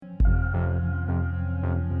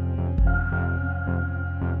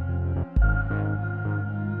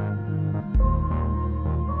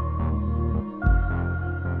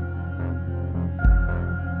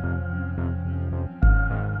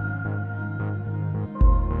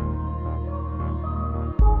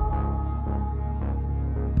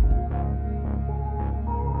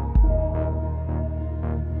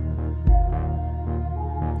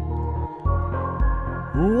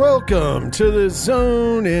Welcome to the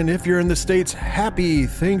Zone, and if you're in the States, happy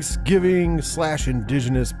Thanksgiving /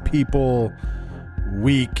 Indigenous People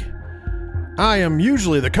Week. I am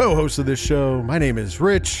usually the co-host of this show. My name is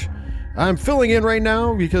Rich. I'm filling in right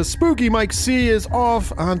now because Spooky Mike C is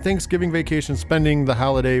off on Thanksgiving vacation, spending the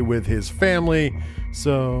holiday with his family.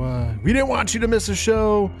 So we didn't want you to miss a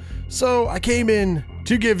show, so I came in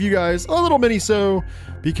to give you guys a little mini-so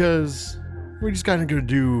because we're just kind of going to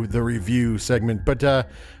do the review segment, but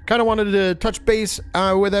kind of wanted to touch base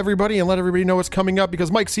with everybody and let everybody know what's coming up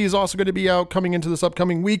because Mike C is also going to be out coming into this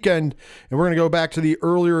upcoming weekend, and we're going to go back to the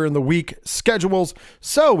earlier in the week schedules.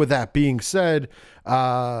 So with that being said,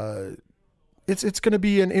 it's going to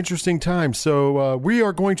be an interesting time. So we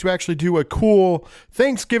are going to actually do a cool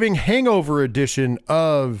Thanksgiving hangover edition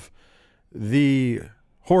of the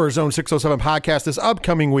Horror Zone 607 podcast this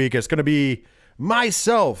upcoming week. It's going to be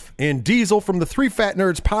myself and Diesel from the Three Fat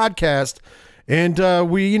Nerds podcast. And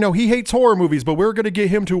he hates horror movies, but we're going to get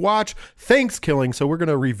him to watch Thanksgiving. So we're going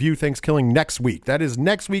to review Thanksgiving next week. That is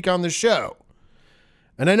next week on the show.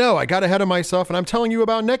 And I know I got ahead of myself and I'm telling you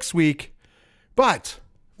about next week, but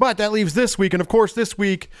that leaves this week. And of course, this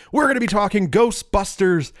week we're going to be talking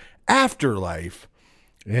Ghostbusters Afterlife,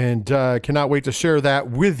 and cannot wait to share that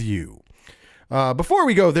with you. Before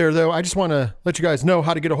we go there, though, I just want to let you guys know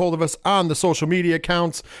how to get a hold of us on the social media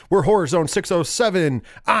accounts. We're Horror Zone 607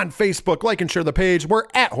 on Facebook. Like and share the page. We're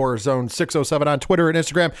at Horror Zone 607 on Twitter and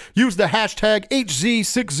Instagram. Use the hashtag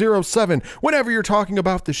HZ607 whenever you're talking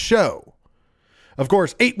about the show. Of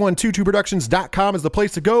course, 8122productions.com is the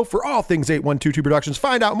place to go for all things 8122 Productions.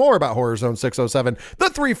 Find out more about Horror Zone 607, the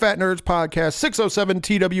Three Fat Nerds podcast, 607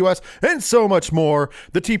 TWS, and so much more.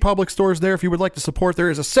 The TeePublic store is there if you would like to support.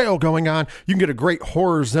 There is a sale going on. You can get a great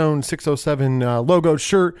Horror Zone 607 logo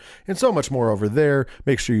shirt and so much more over there.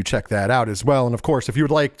 Make sure you check that out as well. And of course, if you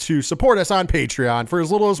would like to support us on Patreon for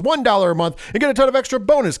as little as $1 a month and get a ton of extra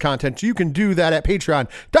bonus content, you can do that at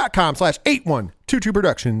patreon.com/8122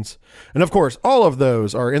 Productions. And of course, all of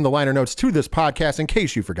those are in the liner notes to this podcast in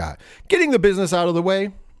case you forgot. Getting the business out of the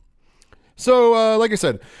way. So, like I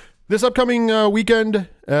said, this upcoming weekend,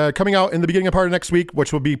 coming out in the beginning of part of next week,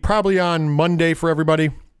 which will be probably on Monday for everybody,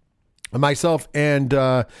 myself, and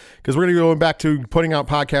because we're going to be going back to putting out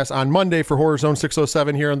podcasts on Monday for Horror Zone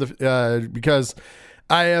 607 here on the because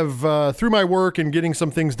I have, through my work and getting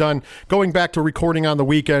some things done, going back to recording on the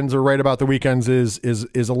weekends or right about the weekends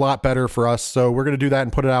is a lot better for us. So we're going to do that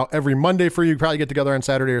and put it out every Monday for you. Probably get together on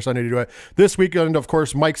Saturday or Sunday to do it. This weekend, of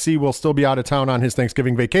course, Mike C will still be out of town on his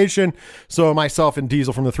Thanksgiving vacation. So myself and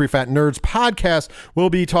Diesel from the Three Fat Nerds podcast will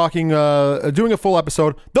be talking, doing a full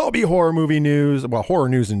episode. There'll be horror movie news, well, horror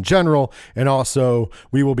news in general. And also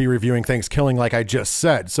we will be reviewing Thanksgiving like I just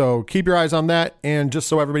said. So keep your eyes on that. And just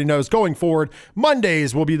so everybody knows, going forward, Mondays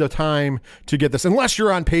will be the time to get this, unless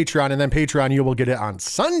you're on Patreon, and then Patreon, you will get it on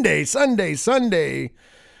Sunday, because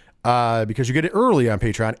you get it early on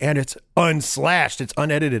Patreon, and it's unslashed, it's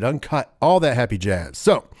unedited, uncut, all that happy jazz.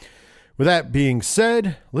 So with that being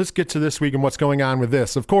said, let's get to this week and what's going on with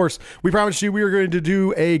this. Of course, we promised you we were going to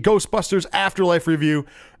do a Ghostbusters Afterlife review,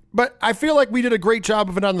 but I feel like we did a great job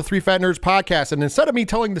of it on the Three Fat Nerds podcast. And instead of me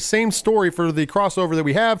telling the same story for the crossover that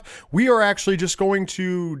we have, we are actually just going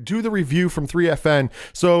to do the review from 3FN.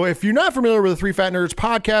 So if you're not familiar with the Three Fat Nerds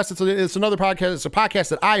podcast, it's another podcast. It's a podcast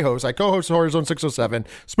that I host. I co-host Horror Zone 607.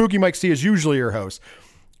 Spooky Mike C is usually your host.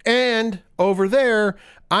 And over there,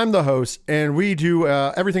 I'm the host, and we do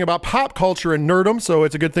everything about pop culture and nerdom, so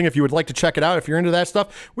it's a good thing if you would like to check it out if you're into that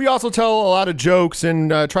stuff. We also tell a lot of jokes and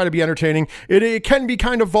try to be entertaining. It can be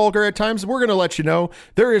kind of vulgar at times. We're going to let you know.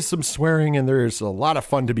 There is some swearing, and there is a lot of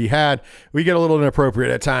fun to be had. We get a little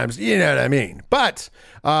inappropriate at times, you know what I mean. But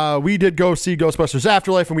we did go see Ghostbusters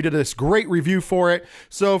Afterlife, and we did this great review for it.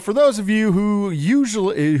 So for those of you who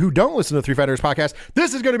don't listen to the Three Fat Nerds podcast,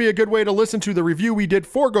 this is going to be a good way to listen to the review we did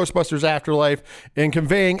for Ghostbusters Afterlife and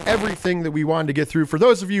conveying everything that we wanted to get through. For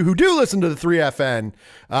those of you who do listen to the 3FN,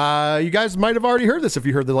 you guys might have already heard this if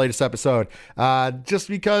you heard the latest episode. Just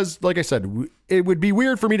because, like I said, it would be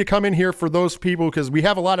weird for me to come in here for those people because we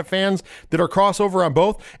have a lot of fans that are crossover on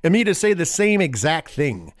both, and me to say the same exact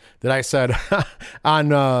thing that I said on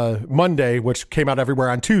Monday, which came out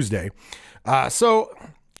everywhere on Tuesday. So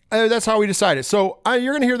that's how we decided. So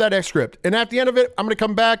you're going to hear that excerpt. And at the end of it, I'm going to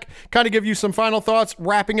come back, kind of give you some final thoughts,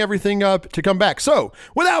 wrapping everything up to come back. So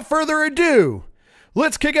without further ado,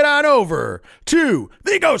 let's kick it on over to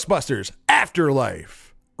the Ghostbusters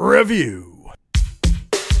Afterlife review.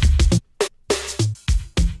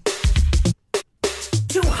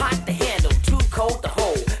 Too hot to handle, too cold to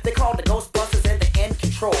hold. They called the Ghostbusters and they're in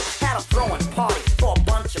control. Had a throwing party for a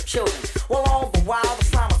bunch of children. Well, all the while the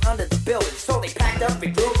slime was under the building. So they packed up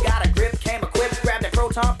and group, got a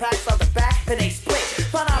proton packs on the back, then they split.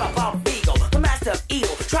 Find out about Vigo, the master of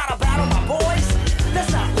evil. Try to battle my boys?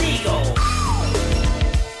 That's not legal.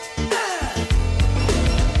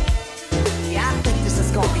 Yeah, I think this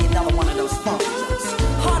is gonna be another one of those funk ones.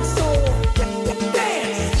 Hot soul,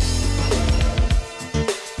 dance.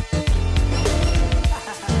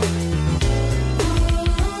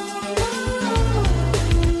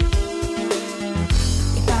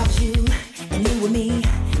 If I was you and you were me,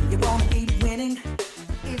 you wanna be winning.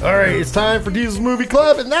 All right, it's time for Diesel's Movie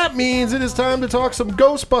Club, and that means it is time to talk some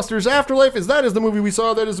Ghostbusters Afterlife, as that is the movie we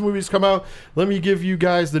saw. That is the movie that's come out. Let me give you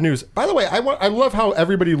guys the news. By the way, I love how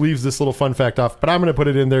everybody leaves this little fun fact off, but I'm going to put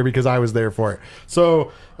it in there because I was there for it.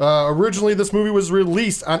 So, originally, this movie was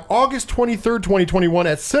released on August 23rd, 2021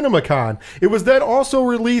 at CinemaCon. It was then also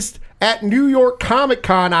released at New York Comic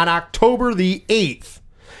Con on October the 8th.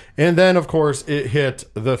 And then, of course, it hit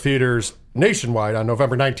the theaters nationwide on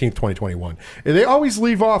November 19th, 2021. And they always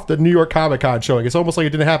leave off the New York Comic Con showing. It's almost like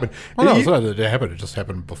it didn't happen. Well, no, it's not that it happened. It just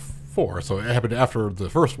happened before. So it happened after the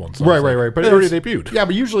first one. So Right. But it already debuted. Yeah,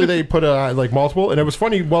 but usually they put like multiple. And it was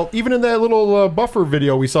funny. Well, even in that little buffer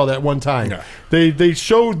video we saw that one time, Yeah. they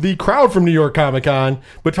showed the crowd from New York Comic Con,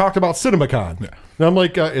 but talked about CinemaCon. Yeah. And I'm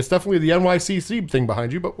like, it's definitely the NYCC thing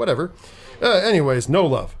behind you, but whatever. Anyways, no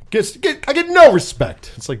love. I get no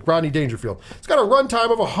respect. It's like Rodney Dangerfield. It's got a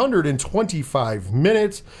runtime of 125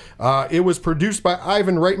 minutes. It was produced by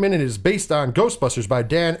Ivan Reitman and is based on Ghostbusters by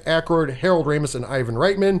Dan Aykroyd, Harold Ramis, and Ivan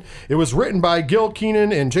Reitman. It was written by Gil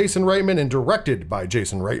Keenan and Jason Reitman and directed by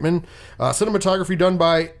Jason Reitman. Cinematography done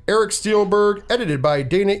by Eric Steelberg, edited by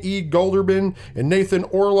Dana E. Golderman and Nathan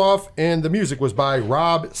Orloff, and the music was by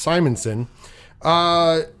Rob Simonson.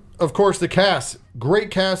 Of course, the cast.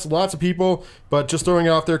 Great cast, lots of people, but just throwing it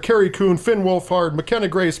off there. Carrie Coon, Finn Wolfhard, McKenna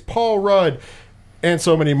Grace, Paul Rudd, and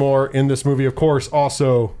so many more in this movie. Of course,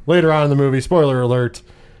 also, later on in the movie, spoiler alert,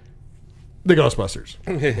 the Ghostbusters.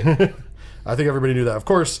 I think everybody knew that. Of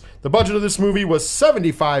course, the budget of this movie was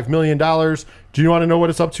 $75 million. Do you want to know what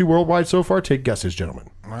it's up to worldwide so far? Take guesses, gentlemen.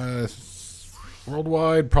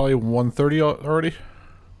 Worldwide, probably 130 already.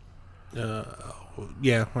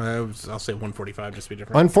 Yeah, I'll say 145 just to be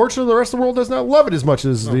different. Unfortunately, the rest of the world does not love it as much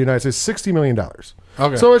as the United States. $60 million.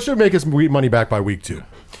 Okay. So it should make its money back by week 2.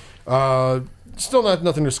 Still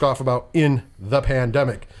nothing to scoff about in the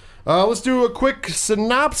pandemic. Let's do a quick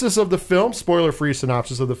synopsis of the film, spoiler-free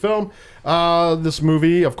synopsis of the film. This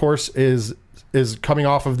movie, of course, is coming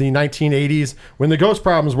off of the 1980s when the ghost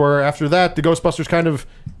problems were. After that, the Ghostbusters kind of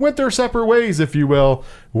went their separate ways, if you will,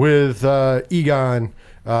 with Egon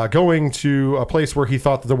going to a place where he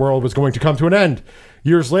thought that the world was going to come to an end.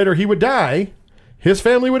 Years later, he would die. His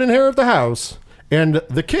family would inherit the house. And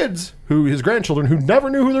the kids, his grandchildren, who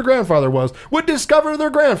never knew who their grandfather was, would discover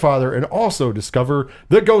their grandfather and also discover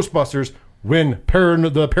the Ghostbusters when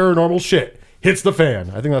the paranormal shit hits the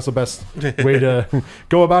fan. I think that's the best way to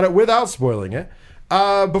go about it without spoiling it.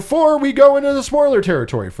 Before we go into the spoiler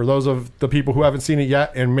territory, for those of the people who haven't seen it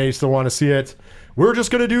yet and may still want to see it, we're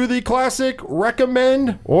just going to do the classic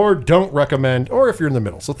recommend or don't recommend, or if you're in the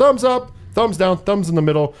middle. So thumbs up, thumbs down, thumbs in the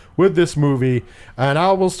middle with this movie. And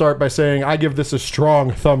I will start by saying I give this a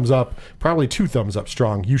strong thumbs up, probably 2 thumbs up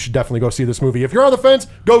strong. You should definitely go see this movie. If you're on the fence,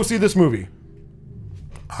 go see this movie.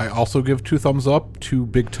 I also give 2 thumbs up, 2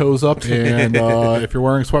 big toes up, and if you're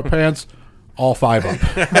wearing sweatpants, all 5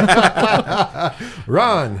 up.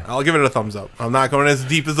 Ron. I'll give it a thumbs up. I'm not going as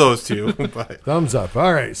deep as those two, but Thumbs up.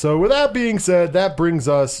 All right. So with that being said, that brings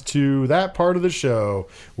us to that part of the show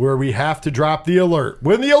where we have to drop the alert.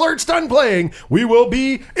 When the alert's done playing, we will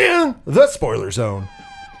be in the spoiler zone.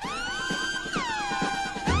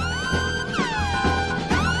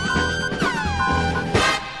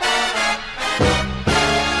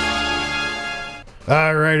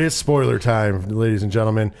 All right, it's spoiler time, ladies and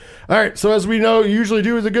gentlemen. All right, so as we know, usually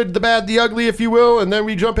do the good, the bad, the ugly, if you will, and then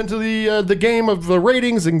we jump into the game of the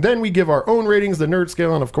ratings, and then we give our own ratings, the nerd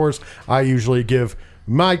scale, and of course, I usually give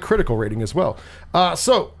my critical rating as well.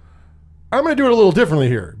 So I'm going to do it a little differently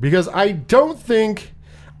here because I think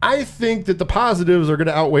that the positives are going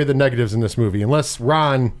to outweigh the negatives in this movie, unless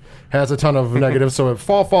Ron has a ton of negatives, so it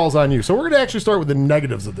falls on you. So we're going to actually start with the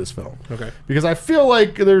negatives of this film. Okay. Because I feel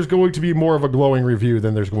like there's going to be more of a glowing review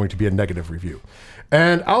than there's going to be a negative review.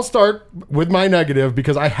 And I'll start with my negative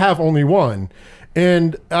because I have only one.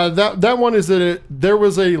 And that one is that there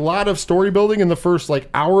was a lot of story building in the first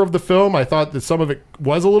hour of the film. I thought that some of it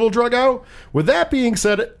was a little drug out. With that being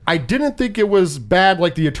said, I didn't think it was bad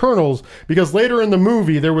like the Eternals because later in the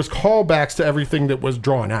movie there was callbacks to everything that was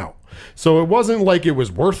drawn out. So it wasn't like it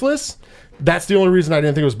was worthless. That's the only reason I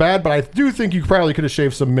didn't think it was bad, but I do think you probably could have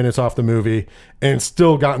shaved some minutes off the movie and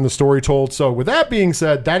still gotten the story told. So with that being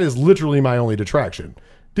said, that is literally my only detraction.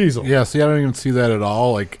 Diesel. Yeah, see, I don't even see that at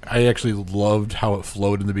all. Like, I actually loved how it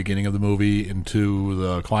flowed in the beginning of the movie into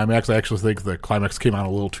the climax. I actually think the climax came on a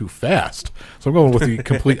little too fast. So I'm going with the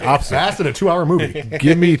complete opposite. Fast in a 2-hour movie.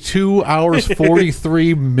 Give me 2 hours,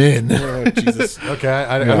 43 min. Oh, Jesus. Okay,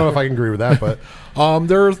 I don't know if I can agree with that, but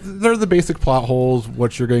They're the basic plot holes,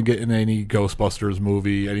 what you're going to get in any Ghostbusters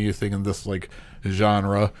movie, anything in this, like,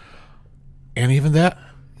 genre. And even that,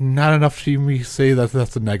 not enough to me say that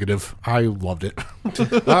that's a negative. I loved it.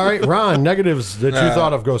 all right, Ron, negatives that you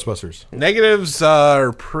thought of Ghostbusters. Negatives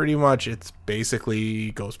are pretty much, it's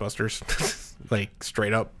basically Ghostbusters. Like,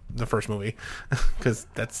 straight up the first movie. Because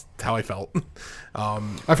that's how I felt.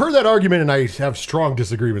 I've heard that argument, and I have strong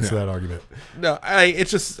disagreements to that argument. No,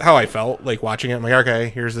 it's just how I felt, like, watching it. I'm like,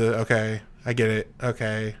 okay, okay, I get it.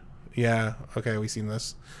 Okay, yeah, okay, we've seen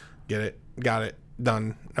this. Get it, got it,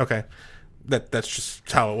 done. Okay. That's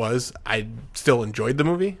just how it was. I still enjoyed the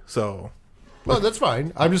movie, so... Well, that's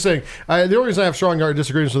fine. I'm just saying, the only reason I have strong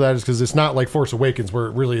disagreements with that is because it's not like Force Awakens, where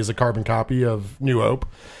it really is a carbon copy of New Hope.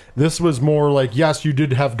 This was more like, yes, you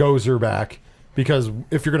did have Gozer back, because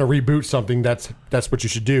if you're going to reboot something, that's what you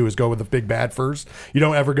should do, is go with the big bad first. You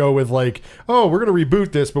don't ever go with like, oh, we're going to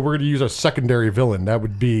reboot this, but we're going to use a secondary villain.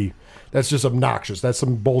 That's just obnoxious. That's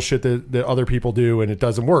some bullshit that other people do, and it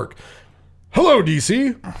doesn't work. Hello,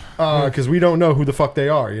 DC, because we don't know who the fuck they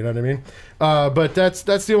are. You know what I mean? But that's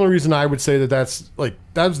the only reason I would say that's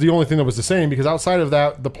the only thing that was the same. Because outside of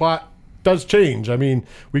that, the plot does change. I mean,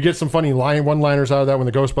 we get some funny one-liners out of that when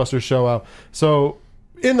the Ghostbusters show up. So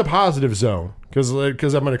in the positive zone, because I'm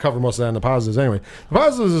going to cover most of that in the positives anyway. The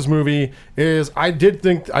positives of this movie is I did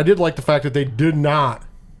like the fact that they did not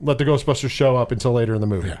let the Ghostbusters show up until later in the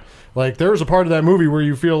movie. Yeah. Like, there's a part of that movie where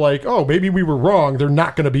you feel like, oh, maybe we were wrong. They're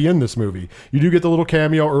not going to be in this movie. You do get the little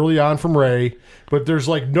cameo early on from Ray, but there's,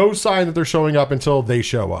 like, no sign that they're showing up until they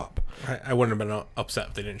show up. I wouldn't have been upset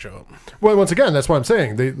if they didn't show up. Well, once again, that's what I'm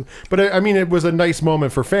saying. I mean, it was a nice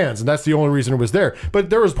moment for fans, and that's the only reason it was there. But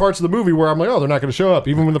there was parts of the movie where I'm like, oh, they're not going to show up.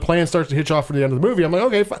 Even when the plan starts to hitch off for the end of the movie, I'm like,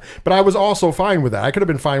 okay, fine. But I was also fine with that. I could have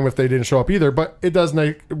been fine if they didn't show up either, but it does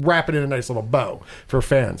wrap it in a nice little bow for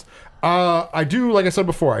fans. I do, like I said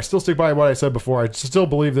before, I still stick by what I said before. I still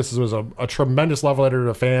believe this was a tremendous love letter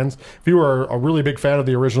to fans. If you are a really big fan of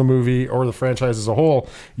the original movie or the franchise as a whole,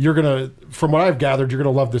 you're going to, from what I've gathered, you're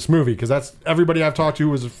going to love this movie, because that's everybody I've talked to who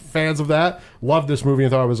was fans of that loved this movie and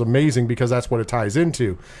thought it was amazing, because that's what it ties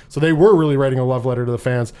into. So they were really writing a love letter to the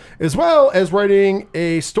fans, as well as writing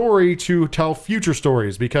a story to tell future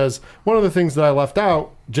stories, because one of the things that I left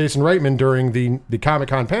out, Jason Reitman during the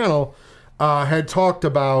Comic-Con panel had talked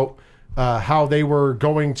about how they were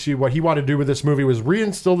going to, what he wanted to do with this movie was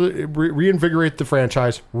reinvigorate the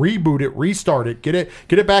franchise, reboot it, restart it, get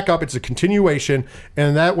it back up. It's a continuation,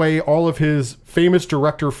 and that way all of his famous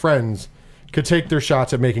director friends could take their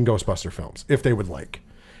shots at making Ghostbuster films if they would like.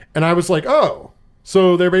 And I was like, oh,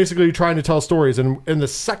 so they're basically trying to tell stories. And in the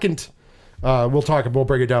second, we'll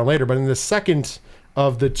break it down later, but in the second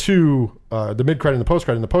of the two, the mid-credit and the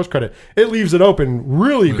post-credit. In the post-credit, it leaves it open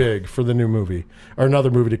really big for the new movie, or another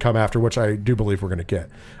movie to come after, which I do believe we're going to get.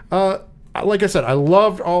 Like I said, I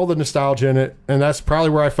loved all the nostalgia in it, and that's probably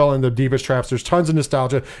where I fell in the deepest traps. There's tons of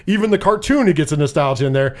nostalgia. Even the cartoon, it gets a nostalgia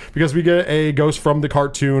in there, because we get a ghost from the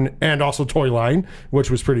cartoon and also Toy Line, which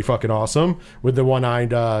was pretty fucking awesome, with the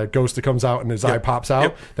one-eyed ghost that comes out and his eye pops out.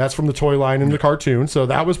 Yep. That's from the Toy Line in the cartoon, so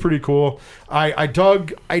that was pretty cool. I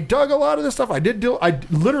dug a lot of this stuff. I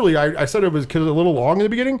said it was a little long in the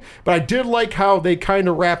beginning, but I did like how they kind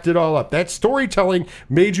of wrapped it all up. That storytelling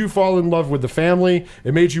made you fall in love with the family.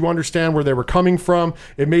 It made you understand where they were coming from.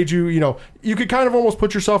 It made you, you could kind of almost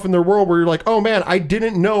put yourself in their world, where you're like, oh man, I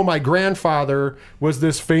didn't know my grandfather was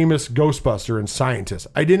this famous Ghostbuster and scientist.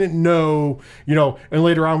 I didn't know, and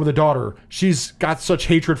later on with the daughter, she's got such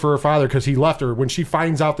hatred for her father because he left her. When she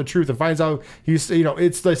finds out the truth and finds out he's,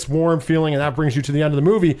 it's this warm feeling, and that brings you to the end of the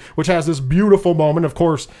movie, which has this beautiful moment. Of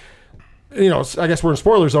course, I guess we're in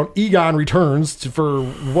spoiler zone. Egon returns for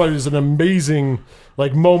what is an amazing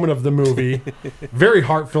moment of the movie. Very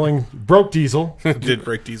heart-filling. Broke Diesel. Did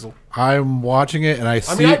break Diesel. I'm watching it, and I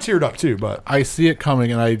teared up too, but I see it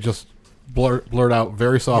coming, and I just blurt out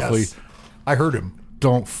very softly. Yes. I heard him.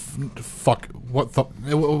 Don't fuck. What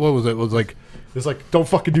was it? It was like, it's like, don't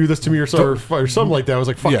fucking do this to me, or something like that. I was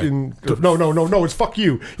like, fucking, no, it's fuck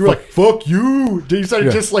you. You were like, fuck you. You said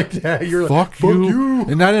it just like that. You're like, fuck you.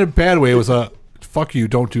 And not in a bad way. It was a, fuck you,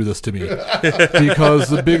 don't do this to me. Because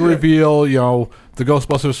the big reveal, the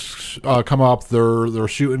Ghostbusters come up, they're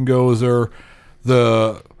shooting Gozer.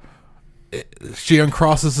 she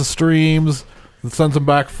uncrosses the streams and sends them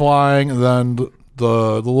back flying, and then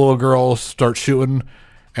the little girl starts shooting,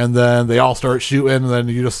 and then they all start shooting, and then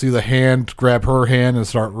you just see the hand grab her hand and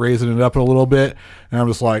start raising it up a little bit, and I'm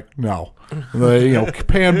just like, no. And they,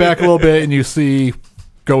 pan back a little bit, and you see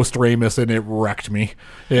Ghost Ramus, and it wrecked me.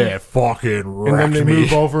 It fucking wrecked me. And then they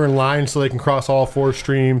move over in line so they can cross all 4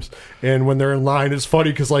 streams. And when they're in line, it's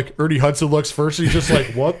funny because like Ernie Hudson looks first, and he's just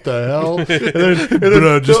like, "What the hell?" And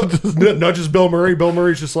then just nudges Bill Murray. Bill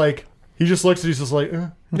Murray's just like, he just looks, and he's just like,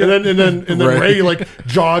 And then Right. Ray like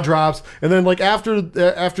jaw drops, and then like after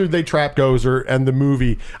they trap Gozer and the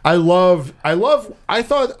movie, I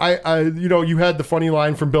thought you had the funny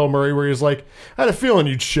line from Bill Murray where he was like, I had a feeling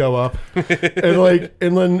you'd show up, and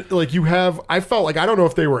then you have, I felt like, I don't know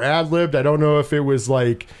if they were ad libbed, I don't know if it was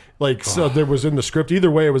like so there was in the script.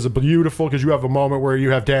 Either way, it was beautiful because you have a moment where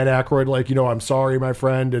you have Dan Aykroyd like, I'm sorry, my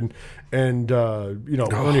friend, and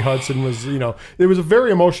Ernie Hudson was, it was a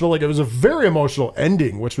very emotional, it was a very emotional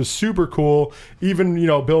ending, which was super cool. Even,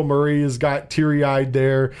 Bill Murray has got teary eyed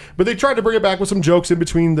there, but they tried to bring it back with some jokes in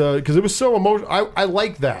between because it was so emotional. I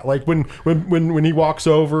like that. Like when he walks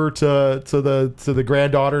over to the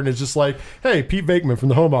granddaughter and is just like, hey, Pete Venkman from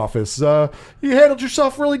the Home Office, you handled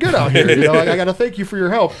yourself really good out here. I got to thank you for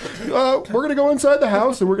your help. We're going to go inside the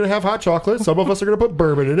house and we're going to have hot chocolate. Some of us are going to put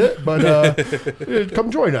bourbon in it, but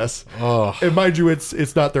come join us. Oh. And mind you,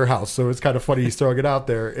 it's not their house, so it's kind of funny he's throwing it out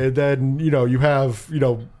there. And then you have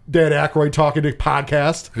Dan Aykroyd talking to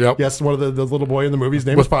Podcast. Yep. Yes, one of the little boy in the movie's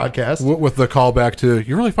name is Podcast. With the callback to,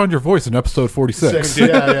 you really found your voice in episode 46.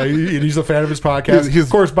 Yeah, he's a fan of his podcast. Of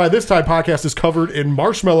course, by this time, Podcast is covered in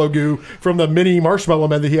marshmallow goo from the mini marshmallow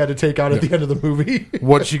men that he had to take out at the end of the movie.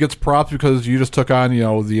 What she gets props because you just took on,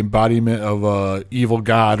 the embodiment of evil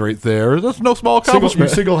god right there. That's no small accomplishment.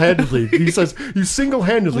 Single-handedly, he says, you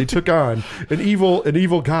single-handedly took on an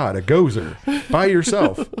evil god, a Gozer, by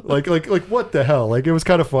yourself. Like what the hell? Like, it was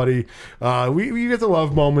kind of funny. We get the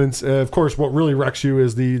love moments. Of course, what really wrecks you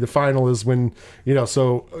is the final is when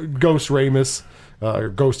so Ghost Ramus, or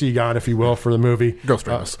Ghost Egon, if you will, for the movie. Ghost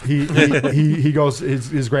Ramus. He goes.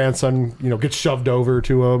 His grandson gets shoved over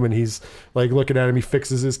to him, and he's like looking at him. He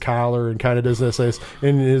fixes his collar and kind of does this,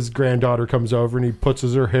 and his granddaughter comes over and he puts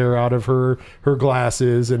her hair out of her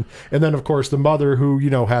glasses, and then of course the mother who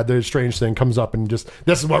had the strange thing comes up and just,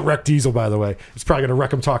 this is what wrecked Diesel, by the way. It's probably gonna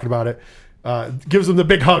wreck him talking about it. Gives him the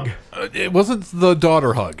big hug. It wasn't the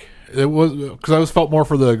daughter hug. It was because I was felt more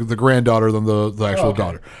for the granddaughter than the actual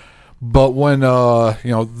daughter. But when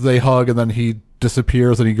they hug and then he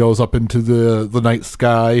disappears and he goes up into the night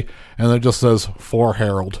sky and then it just says, "For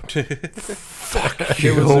Harold." Fuck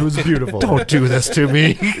you. It was beautiful. Don't do this to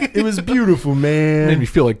me. It was beautiful, man. Made me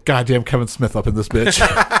feel like goddamn Kevin Smith up in this bitch.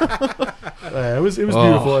 It was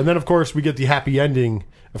beautiful. And then of course we get the happy ending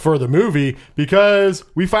for the movie because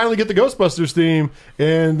we finally get the Ghostbusters theme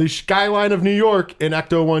and the skyline of New York and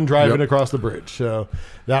Ecto-1 driving across the bridge. So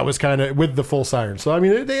that was kind of with the full siren. So I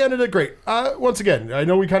mean, they ended it great. Once again, I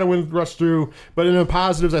know we kind of went rushed through, but in the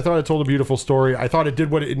positives, I thought it told a beautiful story. I thought it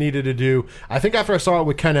did what it needed to do. I think after I saw it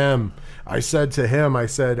with Ken M, I said to him, I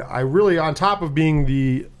really, on top of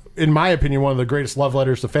being in my opinion, one of the greatest love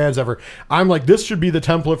letters to fans ever, I'm like, this should be the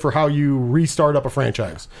template for how you restart up a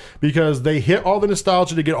franchise, because they hit all the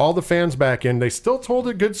nostalgia to get all the fans back in. They still told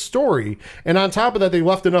a good story, and on top of that, they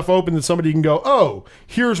left enough open that somebody can go, oh,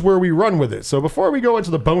 here's where we run with it. So before we go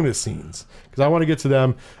into the bonus scenes, because I want to get to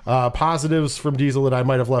them, positives from Diesel that I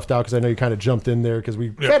might have left out because I know you kind of jumped in there because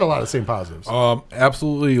we had a lot of the same positives.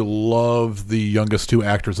 Absolutely love the youngest 2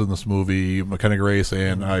 actors in this movie, McKenna Grace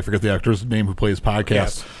and I forget the actor's name who plays Podcast.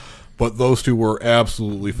 Yes. But those 2 were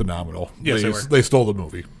absolutely phenomenal. Yes, they were. They stole the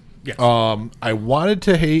movie. Yes. I wanted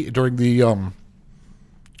to hate during the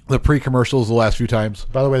pre-commercials the last few times.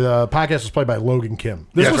 By the way, the Podcast was played by Logan Kim.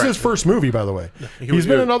 This was his first movie, by the way. He's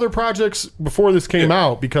been in other projects before this came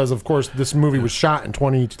out because, of course, this movie was shot in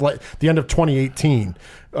the end of 2018.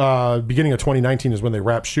 Beginning of 2019 is when they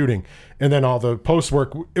wrapped shooting. And then all the post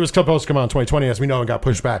work, it was supposed to come out in 2020, as we know, and got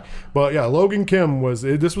pushed back. But yeah, Logan Kim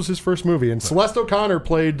this was his first movie. And Celeste O'Connor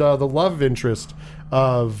played the love interest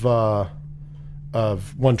of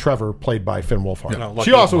one Trevor, played by Finn Wolfhard.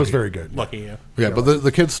 She also was very good. Lucky you. Yeah, but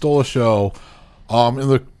the kids stole a show. In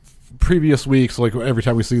the previous weeks, like every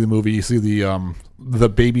time we see the movie, you see the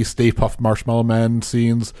baby Stay Puft Marshmallow Man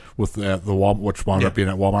scenes with the Walmart, which wound up being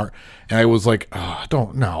at Walmart, and I was like,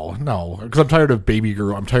 no, because I'm tired of Baby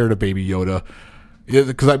Guru, I'm tired of Baby Yoda,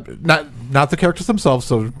 because I'm not the characters themselves,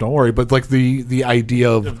 so don't worry, but like the idea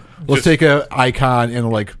of let's take an icon and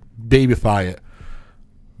like babyfy it.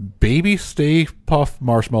 Baby Stay Puft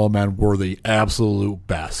Marshmallow Man were the absolute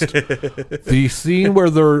best. The scene where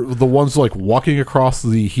they're the ones like walking across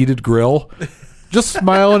the heated grill, just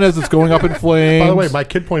smiling as it's going up in flames. By the way, my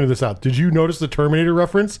kid pointed this out. Did you notice the Terminator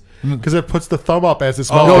reference? Because it puts the thumb up as it's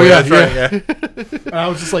smiling. Oh, yeah, that's right. Yeah. And I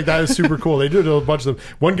was just like, that is super cool. They did a bunch of them.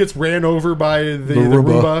 One gets ran over by the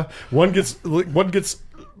Roomba. One gets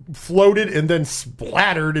floated and then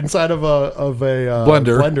splattered inside of a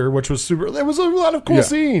blender, which was super. It was a lot of cool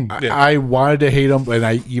scene. I wanted to hate them, and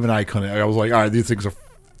I couldn't. I was like, all right, these things are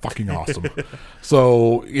fucking awesome.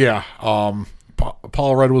 So yeah,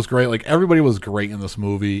 Paul Rudd was great. Like everybody was great in this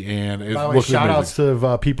movie, and it By the way, was shout amazing. outs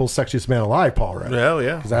to People's Sexiest Man Alive, Paul Rudd. Hell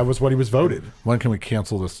yeah. Because that was what he was voted. When can we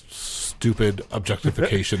cancel this stupid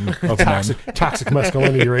objectification of men? Toxic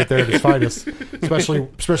masculinity right there at its finest.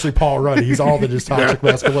 Especially Paul Rudd. He's all that is toxic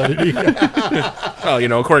masculinity.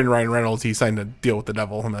 Well, according to Ryan Reynolds, he signed a deal with the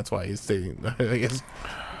devil, and that's why he's staying. I guess.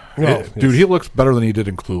 No, Dude, he looks better than he did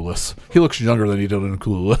in Clueless. He looks younger than he did in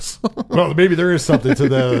Clueless. well, maybe there is something to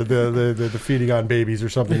the feeding on babies or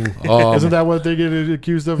something. Isn't that what they get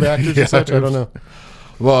accused of, actors and such? I don't know.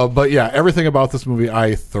 Well, but yeah, everything about this movie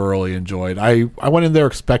I thoroughly enjoyed. I went in there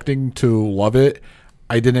expecting to love it.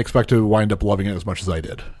 I didn't expect to wind up loving it as much as I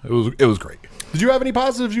did. It was great. Did you have any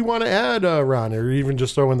positives you want to add, Ron, or even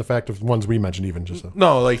just throw in the fact of ones we mentioned, even just so?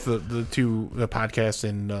 No, like the podcast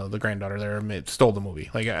and the granddaughter there, it stole the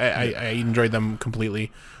movie. Like I enjoyed them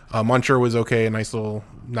completely. Muncher was okay, a nice little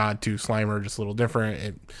nod to Slimer, just a little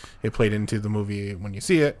different. It played into the movie when you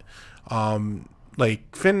see it.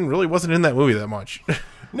 Like Finn really wasn't in that movie that much.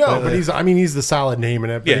 No, but he's the solid name in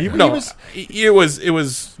it. Yeah, He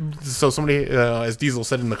was so somebody, as Diesel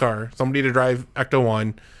said in the car, somebody to drive Ecto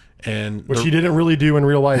 1. And which he didn't really do in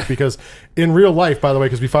real life, because in real life, by the way,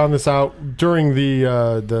 because we found this out during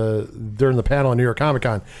the panel in New York Comic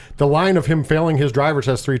Con, the line of him failing his driver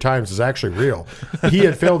test 3 times is actually real. He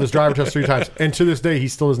had failed his driver test 3 times, and to this day, he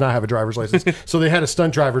still does not have a driver's license. So they had a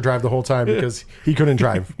stunt driver drive the whole time because he couldn't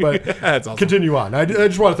drive. But That's awesome. Continue on. I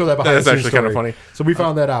just want to throw that behind. That's the scenes actually kind of story. funny. So we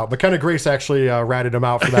found that out. McKenna Grace actually ratted him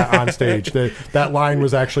out for that on stage. That line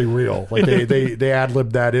was actually real. Like they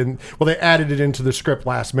ad-libbed that in. Well, they added it into the script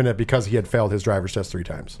last minute because he had failed his driver's test 3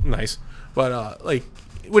 times. Nice, but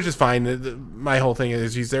which is fine. My whole thing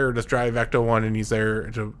is he's there to drive Ecto 1, and he's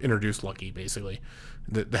there to introduce Lucky, basically,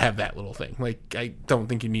 to have that little thing. Like, I don't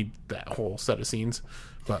think you need that whole set of scenes.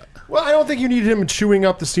 But well, I don't think you need him chewing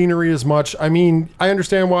up the scenery as much. I mean, I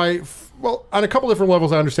understand why. Well, on a couple different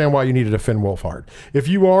levels, I understand why you needed a Finn Wolfhard. If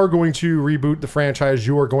you are going to reboot the franchise,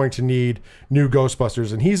 you are going to need new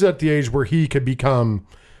Ghostbusters, and he's at the age where he could become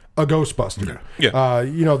a Ghostbuster. Yeah.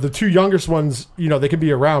 The 2 youngest ones, they can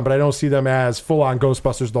be around, but I don't see them as full-on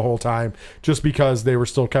Ghostbusters the whole time, just because they were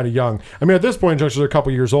still kind of young. I mean, at this point, Junctions are a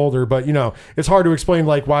couple years older, but it's hard to explain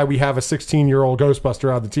like why we have a 16-year-old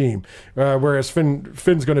Ghostbuster on the team, whereas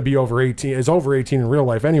Finn's going to be over 18. Is over 18 in real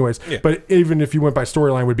life, anyways. Yeah. But even if you went by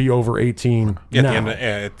storyline, would be over 18 now.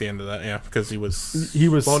 At the end of that, yeah, because he was.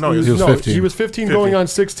 Well, no, he was 15. He was 15 going on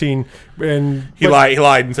 16, and he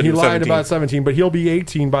lied and said he was lied 17. about 17, but he'll be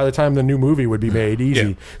 18 by the time the new movie would be made. Easy.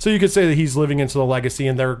 Yeah. So you could say that he's living into the legacy,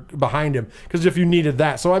 and they're behind him, because if you needed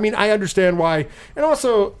that. So I mean, I understand why. And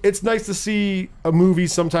also, it's nice to see a movie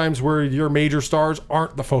sometimes where your major stars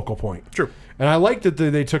aren't the focal point. True. And I like that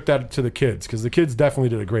they took that to the kids, because the kids definitely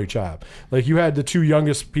did a great job. Like, you had the 2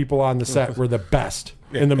 youngest people on the set were the best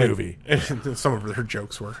in the movie. And some of their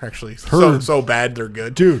jokes were actually so bad they're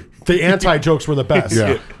good. Dude, the anti-jokes were the best.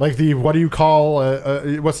 Yeah. Like what do you call,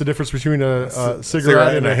 what's the difference between a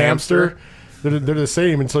cigarette and a hamster? They're the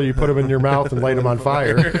same until you put them in your mouth and light them on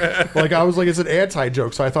fire. Like, I was like, it's an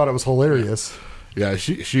anti-joke, so I thought it was hilarious. Yeah,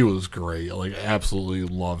 she was great. Like, absolutely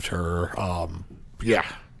loved her. Yeah,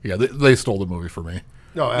 they stole the movie for me.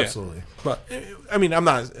 No, absolutely. Yeah. But I mean, I'm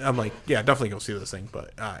like, yeah, definitely go see this thing.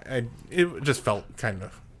 But it just felt kind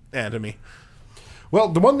of to me. Well,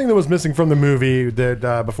 the one thing that was missing from the movie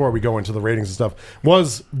that before we go into the ratings and stuff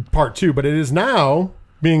was part 2, but it is now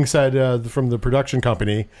being said from the production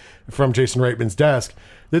company, from Jason Reitman's desk,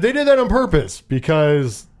 that they did that on purpose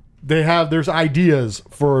because there's ideas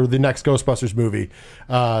for the next Ghostbusters movie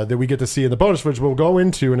that we get to see in the bonus footage we'll go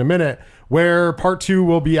into in a minute, where part 2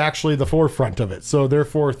 will be actually the forefront of it. So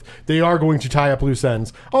therefore, they are going to tie up loose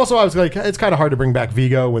ends. Also, I was like, it's kind of hard to bring back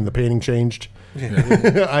Vigo when the painting changed.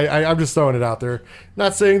 Yeah. I'm just throwing it out there.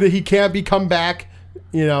 Not saying that he can't come back,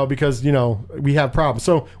 because, we have problems.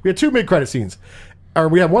 So we had 2 mid-credit scenes. Or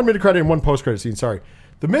we have 1 mid-credit and 1 post-credit scene, sorry.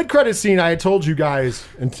 The mid-credit scene, I had told you guys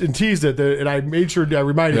and teased it, and I made sure I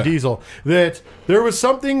reminded Diesel that there was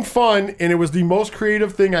something fun, and it was the most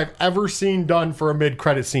creative thing I've ever seen done for a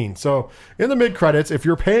mid-credit scene. So in the mid-credits, if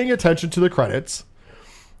you're paying attention to the credits,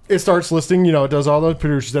 it starts listing, it does all the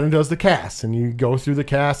producers, then it does the cast, and you go through the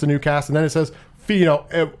cast, the new cast, and then it says,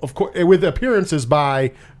 of course, with appearances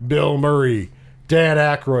by Bill Murray, Dan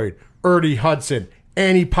Aykroyd, Ernie Hudson,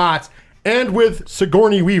 Annie Potts, and with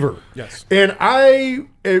Sigourney Weaver. Yes. And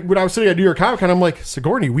when I was sitting at New York Comic Con, I'm like,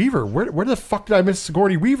 Sigourney Weaver? Where the fuck did I miss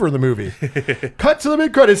Sigourney Weaver in the movie? Cut to the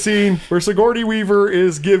mid-credit scene where Sigourney Weaver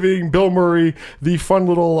is giving Bill Murray the fun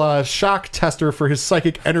little shock tester for his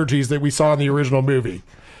psychic energies that we saw in the original movie.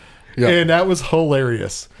 Yeah. And that was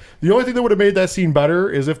hilarious. The only thing that would have made that scene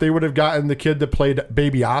better is if they would have gotten the kid that played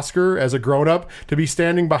Baby Oscar as a grown-up to be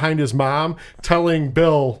standing behind his mom telling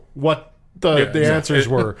Bill what the answers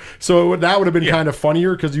were. So that would have been kind of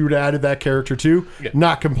funnier because you would have added that character too. Yeah.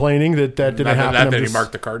 Not complaining that didn't happen. Not that he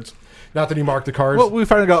marked the cards. Not that he marked the cards. Well, we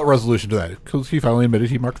finally got a resolution to that because he finally admitted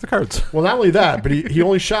he marked the cards. Well, not only that, but he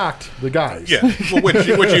only shocked the guys. Yeah, well, which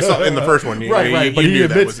you saw in the first one. Right. But he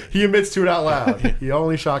admits to it out loud. He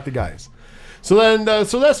only shocked the guys. So then,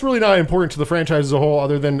 so that's really not important to the franchise as a whole,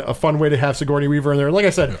 other than a fun way to have Sigourney Weaver in there. Like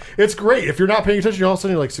I said, it's great if you're not paying attention. All of a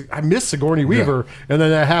sudden, you're like, I miss Sigourney Weaver, and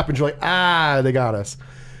then that happens. You're like, they got us.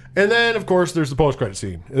 And then, of course, there's the post-credit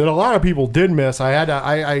scene that a lot of people did miss. I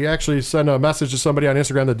actually sent a message to somebody on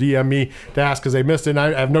Instagram that DM'd me to ask because they missed it, and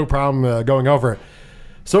I have no problem going over it.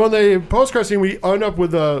 So in the post-credit scene, we end up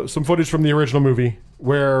with some footage from the original movie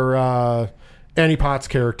where Annie Potts'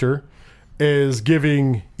 character is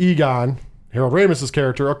giving Egon, Harold Ramis's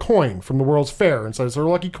character, a coin from the World's Fair, and so it's her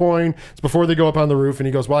lucky coin. It's before they go up on the roof, and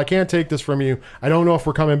he goes, well, I can't take this from you. I don't know if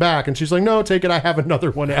we're coming back. And she's like, no, take it. I have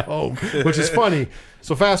another one at home, which is funny.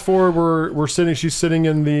 So fast forward, she's sitting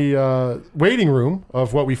in the waiting room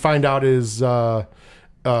of what we find out is Winston's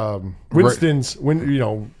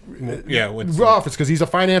office, because he's a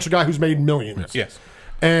financial guy who's made millions. Yes.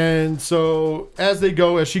 And so as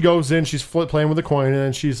she goes in, she's playing with the coin,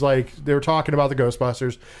 and she's like, they were talking about the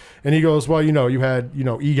Ghostbusters, and he goes, well, you had,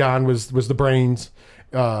 Egon was the brains,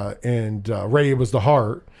 and Ray was the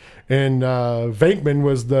heart, and Venkman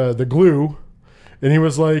was the glue, and he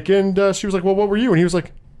was like, and she was like, well, what were you? And he was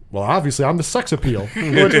like, well, obviously I'm the sex appeal,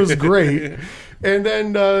 which was great. And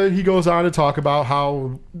then he goes on to talk about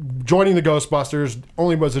how joining the Ghostbusters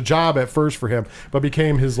only was a job at first for him, but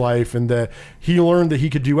became his life, and that he learned that he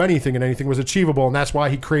could do anything and anything was achievable, and that's why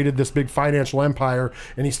he created this big financial empire.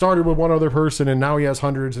 And he started with one other person, and now he has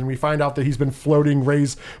hundreds, and we find out that he's been floating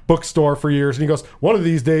Ray's bookstore for years, and he goes, one of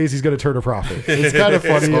these days he's going to turn a profit. It's kind of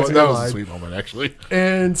funny. That was a sweet moment, actually.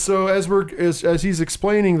 And so as he's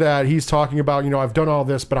explaining that, he's talking about, I've done all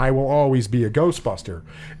this, but I will always be a Ghostbuster.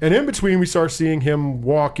 And in between, we start seeing him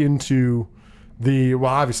walk into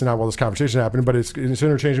obviously not while this conversation happened, but it's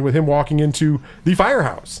interchanging with him walking into the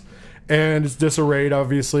firehouse, and it's disarrayed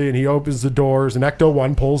obviously, and he opens the doors, and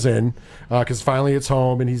Ecto-1 pulls in because finally it's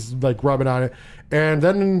home, and he's like rubbing on it, and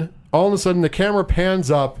then all of a sudden the camera pans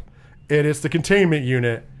up, and it's the containment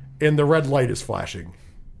unit, and the red light is flashing.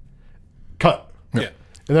 Cut. Yeah.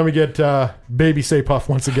 And then we get Baby Stay Puft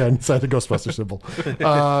once again inside the Ghostbuster symbol,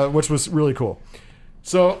 which was really cool.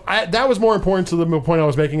 So that was more important to the point I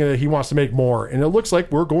was making, that he wants to make more. And it looks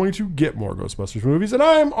like we're going to get more Ghostbusters movies, and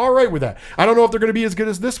I'm all right with that. I don't know if they're going to be as good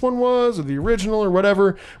as this one was, or the original, or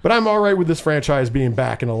whatever, but I'm all right with this franchise being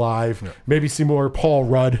back and alive. Yeah. Maybe see more Paul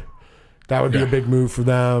Rudd. That would be a big move for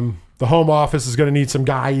them. The home office is going to need some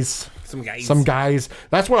guys. Some guys.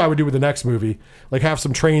 That's what I would do with the next movie. Like have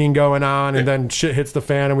some training going on, and then shit hits the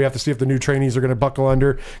fan, and we have to see if the new trainees are going to buckle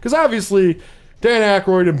under. Because obviously Dan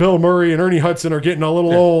Aykroyd and Bill Murray and Ernie Hudson are getting a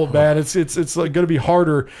little old, man. It's like going to be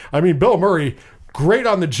harder. I mean, Bill Murray, great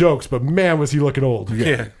on the jokes, but man, was he looking old.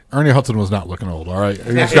 Yeah. Ernie Hudson was not looking old, all right?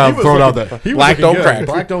 He just got thrown out there. Black don't crack.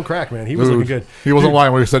 Black don't crack, man. He was looking good. He wasn't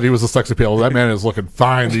lying when he said he was a sex appeal. That man is looking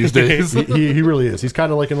fine these days. he really is. He's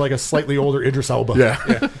kind of like in like a slightly older Idris Elba.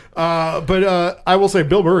 Yeah. But I will say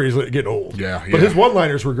Bill Murray's getting old. Yeah. But his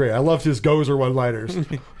one-liners were great. I loved his Gozer one-liners.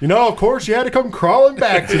 Of course, you had to come crawling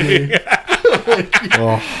back to me.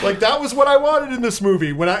 Like that was what I wanted in this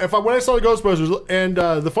movie. When I saw the Ghostbusters, and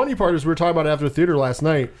the funny part is we were talking about it after the theater last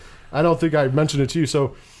night. I don't think I mentioned it to you.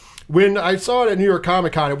 So when I saw it at New York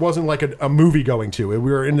Comic Con, it wasn't like a movie going to it. We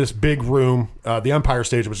were in this big room, the Empire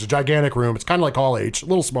Stage, which is a gigantic room. It's kind of like Hall H, a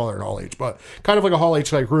little smaller than Hall H, but kind of like a Hall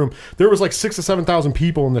H like room. There was like 6,000 to 7,000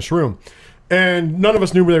 people in this room. And none of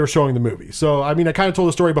us knew where they were showing the movie. So, I mean, I kind of told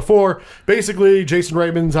the story before. Basically, Jason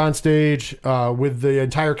Reitman's on stage with the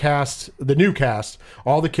entire cast, the new cast.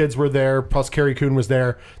 All the kids were there, plus Carrie Coon was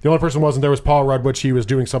there. The only person who wasn't there was Paul Rudd, which he was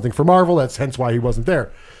doing something for Marvel. That's hence why he wasn't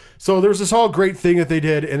there. So there was this whole great thing that they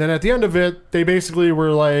did. And then at the end of it, they basically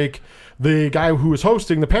were like, the guy who was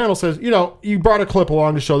hosting the panel says, you brought a clip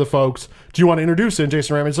along to show the folks. Do you want to introduce it? And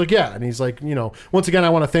Jason Reitman's like, yeah. And he's like, once again, I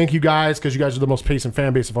want to thank you guys because you guys are the most patient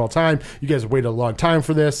fan base of all time. You guys have waited a long time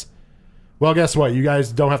for this. Well, guess what? You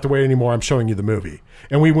guys don't have to wait anymore. I'm showing you the movie.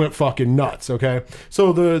 And we went fucking nuts, okay?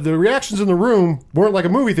 So the reactions in the room weren't like a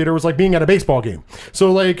movie theater. It was like being at a baseball game.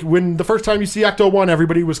 So, like, when the first time you see Ecto 1,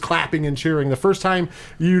 everybody was clapping and cheering. The first time,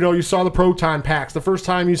 you saw the proton packs. The first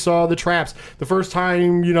time you saw the traps. The first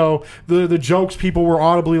time, the jokes, people were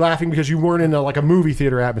audibly laughing because you weren't in a movie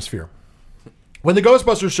theater atmosphere. When the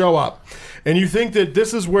Ghostbusters show up, and you think that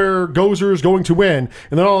this is where Gozer is going to win,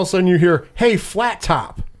 and then all of a sudden you hear, hey, Flat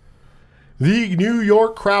Top. The New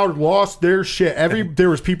York crowd lost their shit. There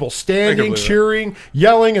was people standing, cheering,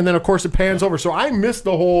 yelling, and then of course it pans over. So I missed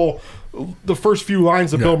the first few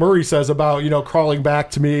lines that Bill Murray says about crawling back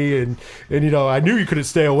to me and I knew you couldn't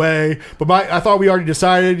stay away, but I thought we already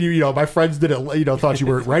decided my friends didn't thought you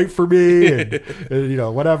weren't right for me and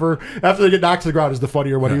whatever. After they get knocked to the ground is the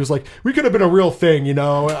funnier one. He was like, we could have been a real thing,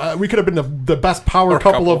 we could have been the best power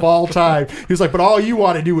couple of all time. He was like, but all you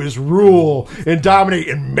want to do is rule and dominate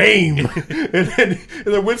and maim. and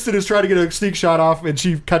then Winston is trying to get a sneak shot off and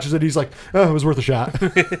she catches it. He's like, oh, it was worth a shot.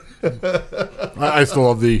 I still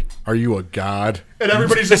love are you a god? And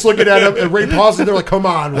everybody's just looking at him, and Ray pauses, and they're like, come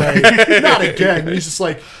on, Ray. Not again. And he's just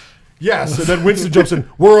like, yes. And then Winston jumps in,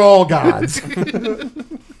 we're all gods. It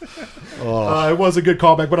was a good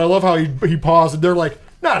callback, but I love how he paused, and they're like,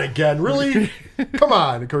 not again, really? Come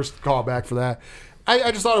on. Of course, callback for that.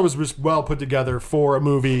 I just thought it was just well put together for a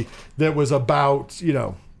movie that was about,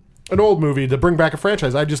 an old movie to bring back a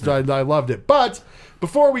franchise. I loved it. But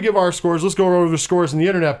before we give our scores, let's go over the scores on the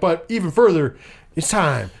internet. But even further, it's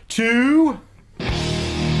time to play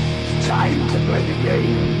the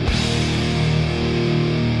game.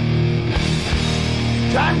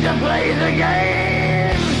 Time to play the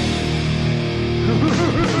game.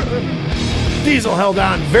 Diesel held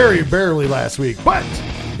on very barely last week, but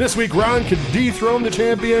this week Ron could dethrone the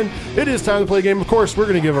champion. It is time to play a game. Of course, we're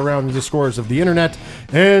going to give a round of the scores of the internet,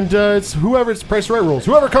 and it's Price Right rules.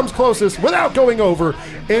 Whoever comes closest without going over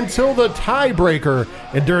until the tiebreaker,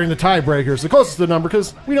 and during the tiebreakers, the closest to the number,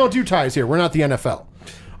 because we don't do ties here. We're not the NFL.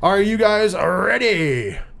 Are you guys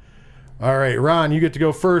ready? All right, Ron, you get to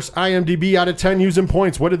go first. IMDb out of 10 using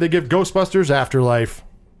points. What did they give Ghostbusters Afterlife?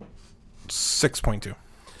 6.2.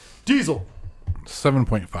 Diesel.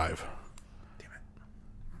 7.5.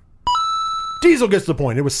 Diesel gets the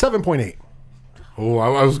point. It was 7.8. Oh,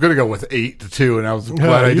 I was going to go with 8-2, and I was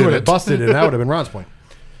glad I you did would it. have busted it, and that would have been Ron's point.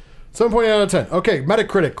 7.8 out of 10. Okay,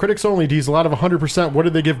 Metacritic. Critics only, Diesel. Out of 100%, what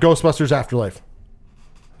did they give Ghostbusters Afterlife?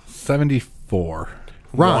 74.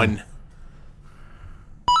 Ron. 1.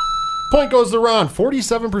 Point goes to Ron.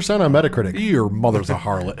 47% on Metacritic. Your mother's a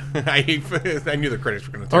harlot. I knew the critics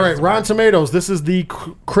were going to. All right, Rotten Tomatoes. This is the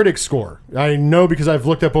critic score. I know because I've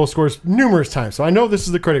looked at both scores numerous times, so I know this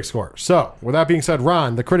is the critic score. So, with that being said,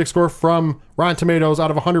 Ron, the critic score from Rotten Tomatoes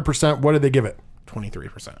out of 100%, what did they give it?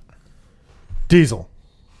 23%. Diesel.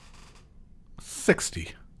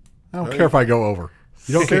 60. I don't care if I go over.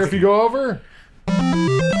 You don't care if you go over?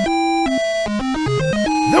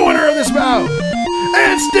 The winner of this bout,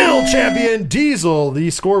 and still champion, Diesel. The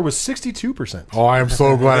score was 62%. Oh, I am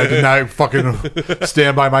so glad I did not fucking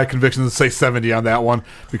stand by my convictions and say 70 on that one,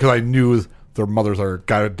 because I knew their mothers are a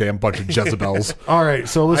goddamn bunch of Jezebels. All right,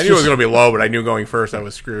 so let's I knew it was going to be low, but I knew going first I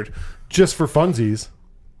was screwed. just for funsies,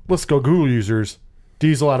 let's go Google users.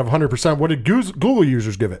 Diesel out of 100%. What did Google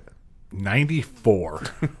users give it? 94.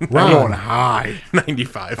 Ron. Going high.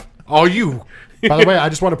 95. Oh, you. By the way, I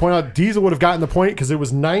just want to point out Diesel would have gotten the point because it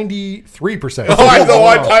was 93%. Oh, I the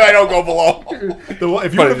one time I don't go below.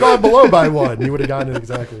 If you would have gone below by one, you would have gotten it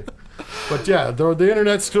exactly. But yeah, the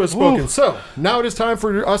internet's spoken. Ooh. So now it is time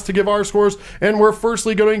for us to give our scores, and we're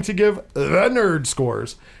firstly going to give the nerd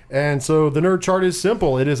scores. And so the nerd chart is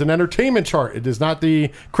simple. It is an entertainment chart. It is not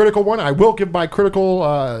the critical one. I will give my critical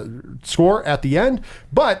score at the end,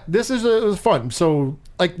 but this is fun. So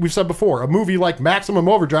like we've said before, a movie like Maximum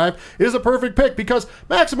Overdrive is a perfect pick because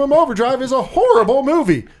Maximum Overdrive is a horrible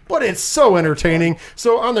movie, but it's so entertaining.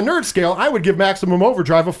 So on the nerd scale, I would give Maximum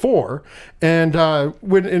Overdrive a 4. And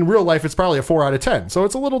when in real life, it's probably a 4 out of 10. So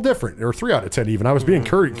it's a little different, or 3 out of 10 even. I was being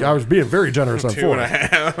very generous on 4.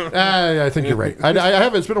 2.5. I think you're right. I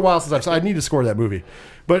haven't. It's been a while since I need to score that movie,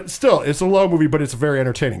 but still, it's a low movie, but it's very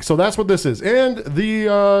entertaining. So that's what this is. And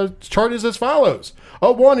the chart is as follows: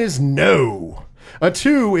 a 1 is no, a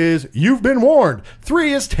 2 is you've been warned,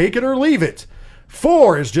 3 is take it or leave it,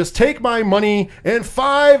 4 is just take my money, and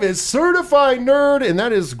 5 is certified nerd, and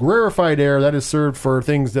that is rarefied air. That is served for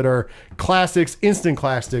things that are classics, instant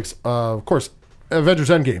classics. Of course, Avengers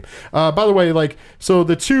Endgame. By the way, like, so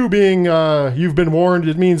the 2 being you've been warned,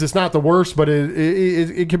 it means it's not the worst, but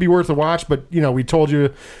it can be worth a watch. But, you know, we told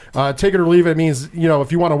you take it or leave it. It means, you know,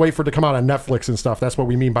 if you want to wait for it to come out on Netflix and stuff, that's what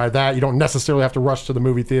we mean by that. You don't necessarily have to rush to the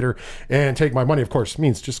movie theater and take my money, of course. It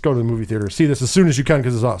means just go to the movie theater, see this as soon as you can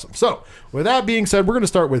because it's awesome. So with that being said, we're going to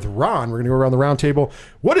start with Ron. We're going to go around the round table.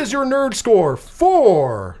 What is your nerd score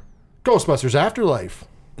for Ghostbusters Afterlife?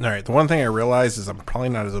 All right, the one thing I realized is I'm probably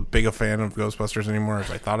not as big a fan of Ghostbusters anymore as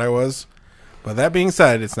I thought I was. But that being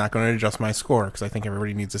said, it's not going to adjust my score because I think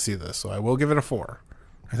everybody needs to see this. So I will give it a 4.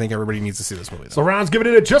 I think everybody needs to see this movie, though. So Ron's giving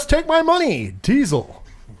it a just take my money. Diesel.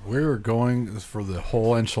 We're going for the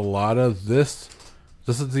whole enchilada. This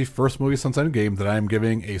is the first movie since Endgame that I'm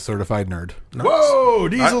giving a certified nerd. Whoa,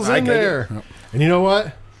 Diesel's I in get it. there. Yep. And you know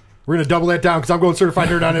what? We're going to double that down because I'm going certified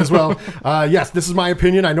nerd on it as well. Yes, this is my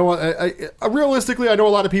opinion. I know, realistically, I know a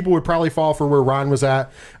lot of people would probably fall for where Ron was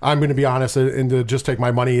at. I'm going to be honest and to just take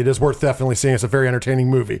my money. It is worth definitely seeing. It's a very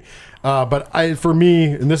entertaining movie. But for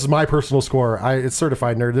me, and this is my personal score, it's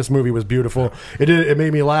certified nerd. This movie was beautiful. It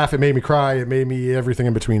made me laugh. It made me cry. It made me everything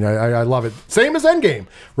in between. I love it. Same as Endgame.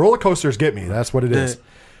 Roller coasters get me. That's what it is.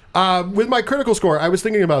 With my critical score, I was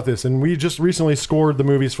thinking about this, and we just recently scored the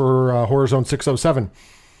movies for Horror Zone 607.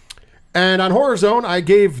 And on Horror Zone, I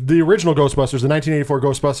gave the original Ghostbusters, the 1984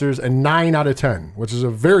 Ghostbusters, a 9 out of 10, which is a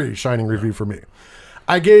very shining review for me.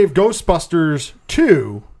 I gave Ghostbusters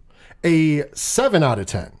 2 a 7 out of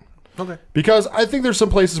 10. Okay. Because I think there's some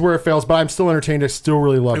places where it fails, but I'm still entertained. I still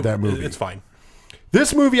really love that movie. It's fine.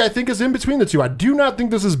 This movie, I think, is in between the two. I do not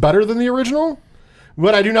think this is better than the original,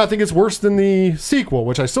 but I do not think it's worse than the sequel,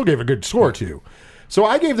 which I still gave a good score to. So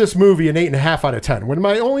I gave this movie an 8.5 out of 10. When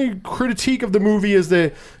my only critique of the movie is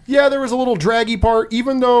that, yeah, there was a little draggy part,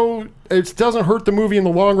 even though it doesn't hurt the movie in the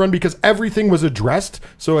long run because everything was addressed,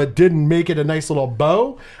 so it didn't make it a nice little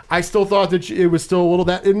bow. I still thought that it was still a little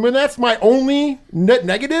that, and when that's my only net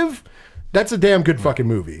negative, that's a damn good fucking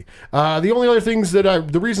movie. The only other things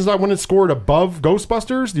the reasons I wouldn't score it above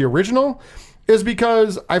Ghostbusters, the original, is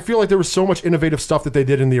because I feel like there was so much innovative stuff that they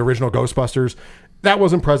did in the original Ghostbusters that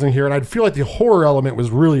wasn't present here, and I feel like the horror element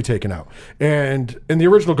was really taken out. And in the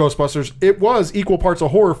original Ghostbusters, it was equal parts a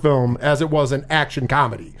horror film as it was an action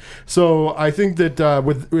comedy. So I think that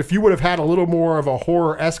if you would have had a little more of a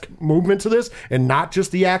horror-esque movement to this and not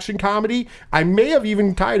just the action comedy, I may have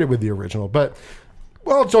even tied it with the original. But,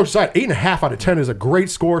 well, jokes aside, 8.5 out of 10 is a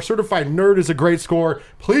great score. Certified Nerd is a great score.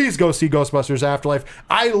 Please go see Ghostbusters Afterlife.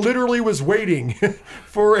 I literally was waiting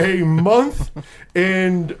for a month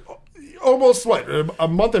and almost a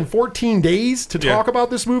month and 14 days to talk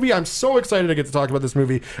about this movie. I'm so excited to get to talk about this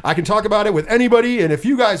movie. I can talk about it with anybody, and if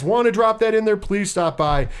you guys want to drop that in there, please stop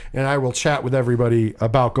by and I will chat with everybody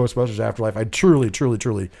about Ghostbusters Afterlife. I truly, truly,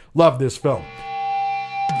 truly love this film.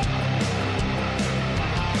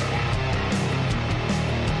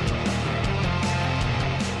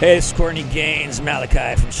 Hey, it's Courtney Gaines,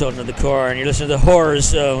 Malachi from Children of the Corn, and you're listening to Horror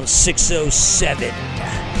Zone 607.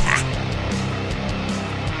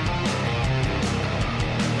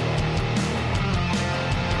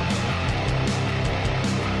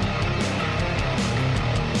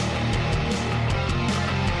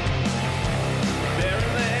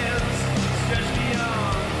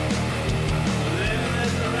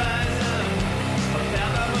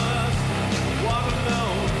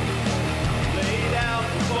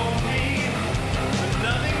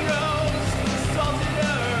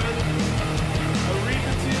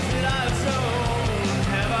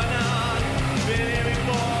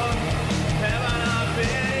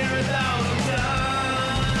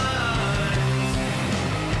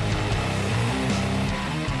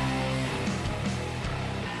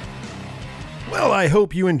 Well, I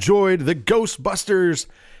hope you enjoyed the Ghostbusters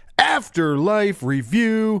Afterlife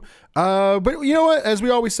review. But you know what? As we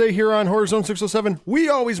always say here on Horror Zone 607, we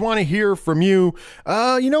always want to hear from you.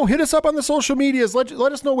 Hit us up on the social medias. Let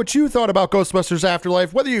us know what you thought about Ghostbusters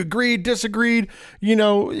Afterlife, whether you agreed, disagreed.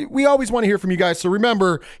 We always want to hear from you guys. So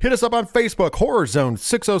remember, hit us up on Facebook, Horror Zone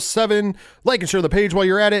 607. Like and share the page while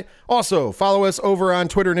you're at it. Also, follow us over on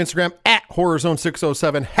Twitter and Instagram at Horror Zone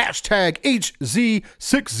 607, hashtag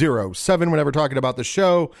HZ607 whenever talking about the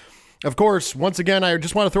show. Of course, once again, I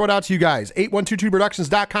just want to throw it out to you guys.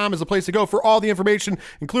 8122productions.com is the place to go for all the information,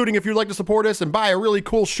 including if you'd like to support us and buy a really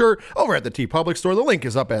cool shirt over at the TeePublic store. The link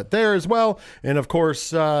is up at there as well. And of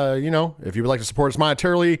course, if you would like to support us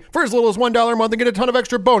monetarily for as little as $1 a month and get a ton of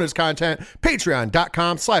extra bonus content,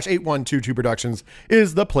 patreon.com/8122productions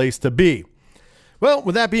is the place to be. Well,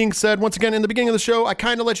 with that being said, once again, in the beginning of the show, I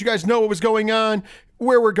kind of let you guys know what was going on,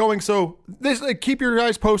 where we're going. So keep your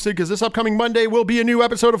guys posted, because this upcoming Monday will be a new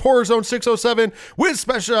episode of Horror Zone 607 with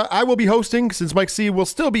special. I will be hosting, since Mike C will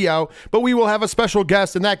still be out, but we will have a special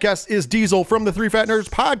guest, and that guest is Diesel from the Three Fat Nerds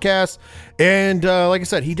podcast. And like I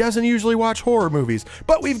said, he doesn't usually watch horror movies,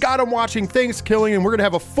 but we've got him watching Thanksgiving, and we're going to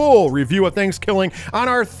have a full review of Thanksgiving on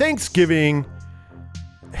our Thanksgiving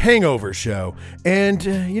hangover show. And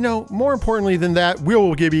more importantly than that,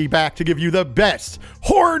 we'll be back to give you the best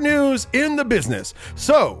horror news in the business.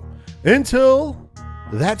 So until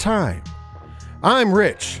that time, I'm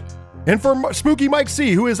Rich, and for Spooky Mike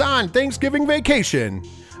C, who is on Thanksgiving vacation,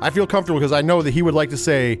 I feel comfortable because I know that he would like to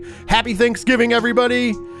say happy Thanksgiving,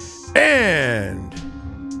 everybody, and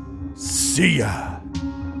see ya.